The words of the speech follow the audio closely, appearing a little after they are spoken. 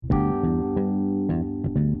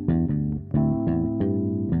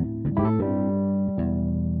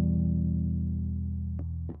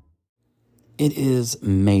It is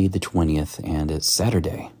May the 20th, and it's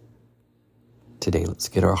Saturday. Today, let's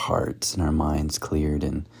get our hearts and our minds cleared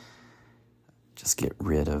and just get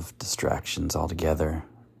rid of distractions altogether.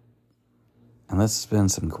 And let's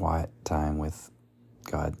spend some quiet time with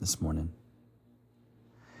God this morning.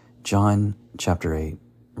 John chapter 8,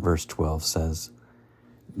 verse 12 says,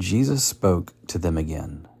 Jesus spoke to them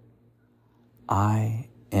again. I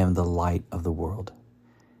am the light of the world.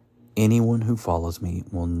 Anyone who follows me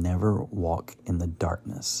will never walk in the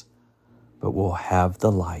darkness, but will have the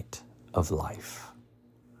light of life.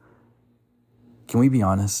 Can we be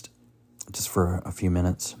honest, just for a few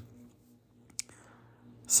minutes?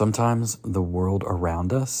 Sometimes the world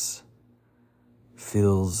around us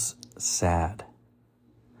feels sad.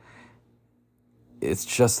 It's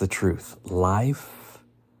just the truth. Life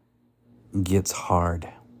gets hard,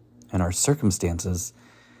 and our circumstances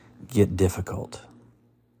get difficult.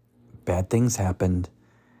 Bad things happened,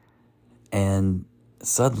 and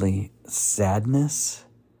suddenly sadness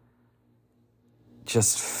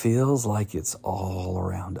just feels like it's all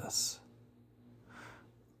around us.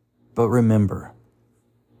 But remember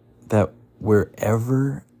that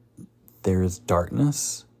wherever there is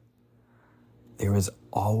darkness, there is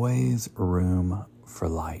always room for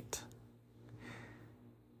light.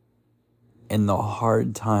 In the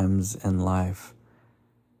hard times in life,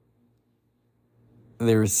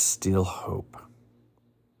 there is still hope.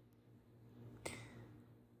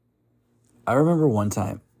 I remember one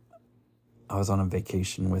time I was on a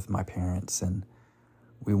vacation with my parents and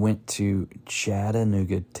we went to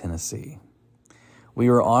Chattanooga, Tennessee. We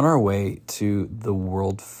were on our way to the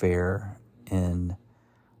World Fair in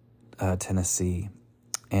Tennessee,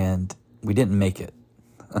 and we didn't make it.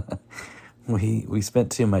 We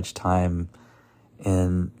spent too much time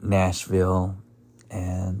in Nashville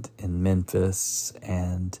and in Memphis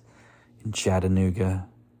and in Chattanooga.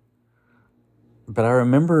 But I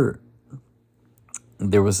remember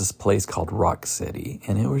there was this place called Rock City,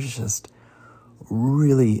 and it was just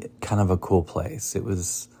really kind of a cool place. It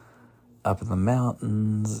was up in the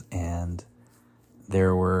mountains, and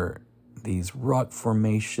there were these rock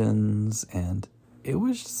formations, and it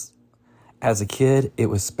was just, as a kid, it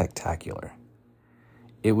was spectacular.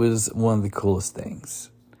 It was one of the coolest things.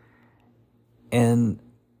 And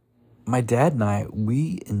my dad and I,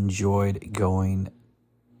 we enjoyed going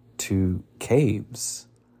to caves.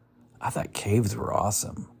 I thought caves were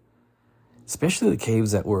awesome, especially the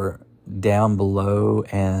caves that were down below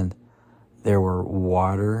and there were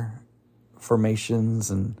water formations.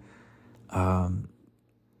 And I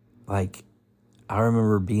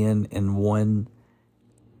remember being in one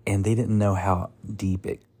and they didn't know how deep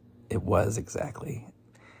it was exactly.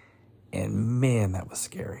 And man, that was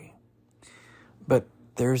scary. But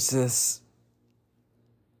there's this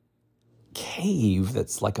cave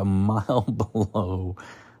that's like a mile below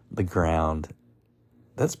the ground.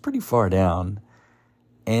 That's pretty far down.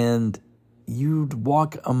 And you'd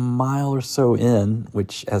walk a mile or so in,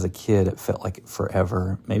 which as a kid, it felt like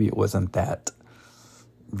forever. Maybe it wasn't that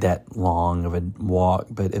long of a walk,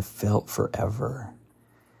 but it felt forever.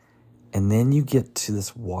 And then you get to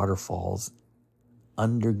this waterfalls,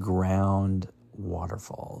 underground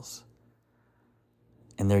waterfalls.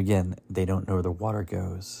 And there again, they don't know where the water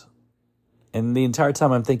goes. And the entire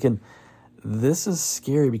time I'm thinking, this is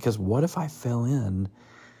scary because what if I fell in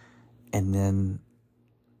and then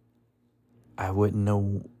I wouldn't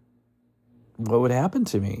know what would happen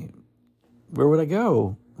to me? Where would I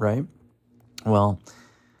go, right? Well,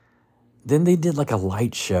 then they did like a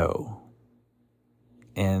light show.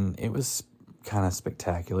 And it was kind of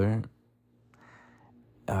spectacular.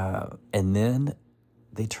 And then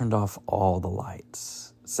they turned off all the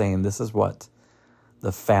lights, saying this is what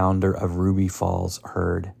the founder of Ruby Falls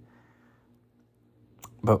heard.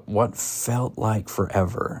 But what felt like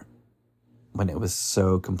forever, when it was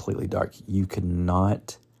so completely dark, you could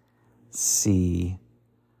not see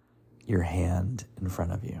your hand in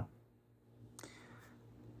front of you.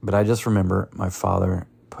 But I just remember my father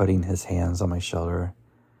putting his hands on my shoulder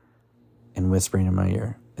and whispering in my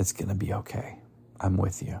ear, "It's going to be okay. I'm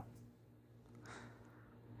with you."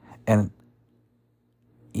 And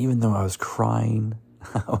even though I was crying,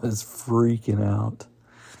 I was freaking out,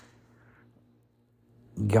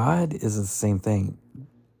 God is the same thing.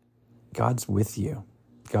 God's with you.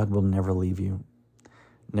 God will never leave you,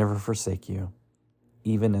 never forsake you,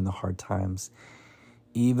 even in the hard times,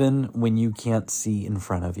 even when you can't see in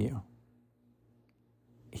front of you.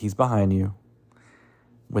 He's behind you,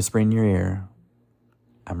 whispering in your ear,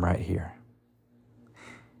 "I'm right here."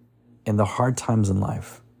 In the hard times in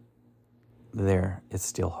life, there is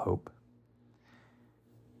still hope.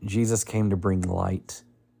 Jesus came to bring light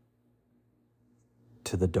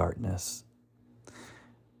to the darkness,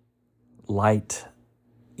 light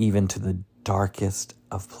even to the darkest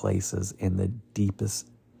of places, in the deepest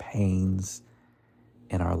pains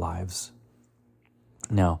in our lives.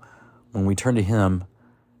 Now, when we turn to Him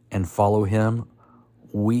and follow Him,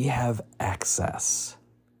 we have access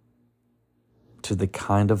to the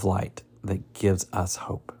kind of light that gives us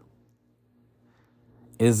hope.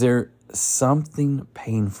 Is there something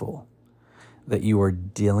painful that you are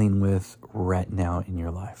dealing with right now in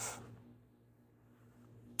your life?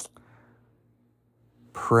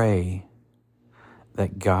 Pray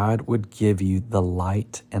that God would give you the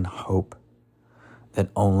light and hope that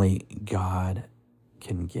only God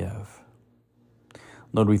can give.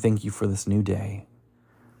 Lord, we thank you for this new day.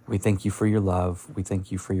 We thank you for your love. We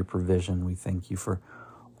thank you for your provision. We thank you for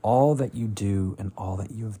all that you do and all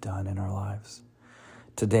that you have done in our lives.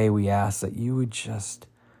 Today, we ask that you would just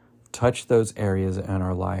touch those areas in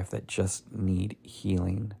our life that just need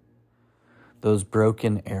healing. Those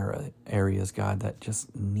broken areas, God, that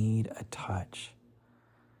just need a touch.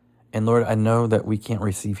 And Lord, I know that we can't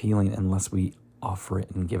receive healing unless we offer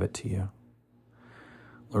it and give it to you.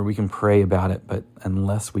 Lord, we can pray about it, but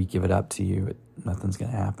unless we give it up to you, nothing's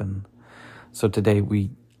going to happen. So today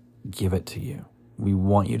we give it to you. We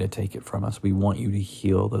want you to take it from us. We want you to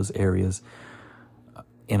heal those areas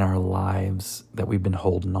in our lives that we've been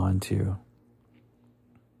holding on to.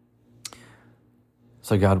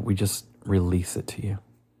 So God, we just release it to you.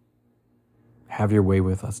 Have your way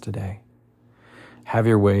with us today. Have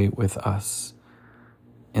your way with us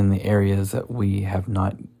in the areas that we have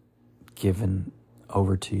not given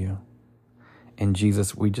over to you. And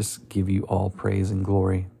Jesus, we just give you all praise and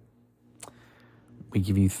glory. We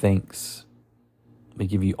give you thanks. We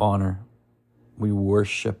give you honor. We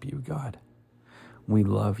worship you, God. We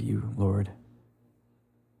love you, Lord.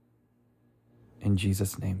 In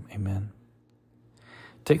Jesus' name, amen.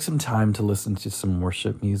 Take some time to listen to some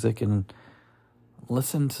worship music and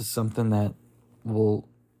listen to something that will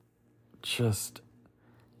just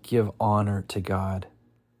give honor to God.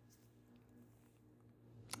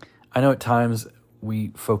 I know at times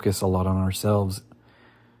we focus a lot on ourselves,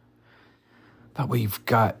 but we've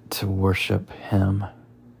got to worship Him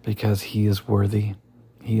because He is worthy.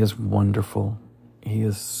 He is wonderful. He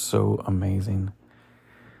is so amazing.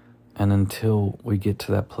 And until we get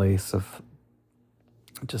to that place of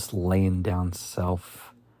just laying down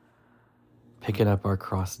self, picking up our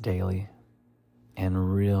cross daily,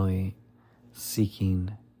 and really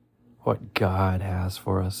seeking what God has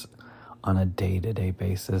for us on a day-to-day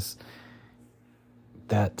basis,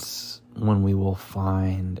 that's when we will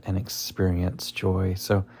find and experience joy.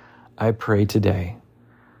 So I pray today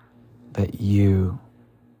that you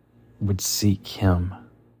would seek Him,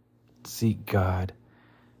 seek God,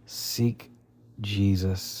 seek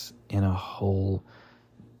Jesus in a whole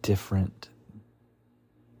different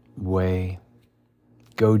way.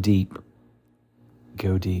 Go deep.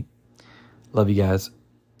 Go deep. Love you guys.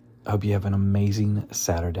 Hope you have an amazing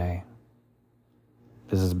Saturday.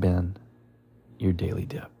 This has been your Daily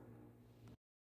Dip.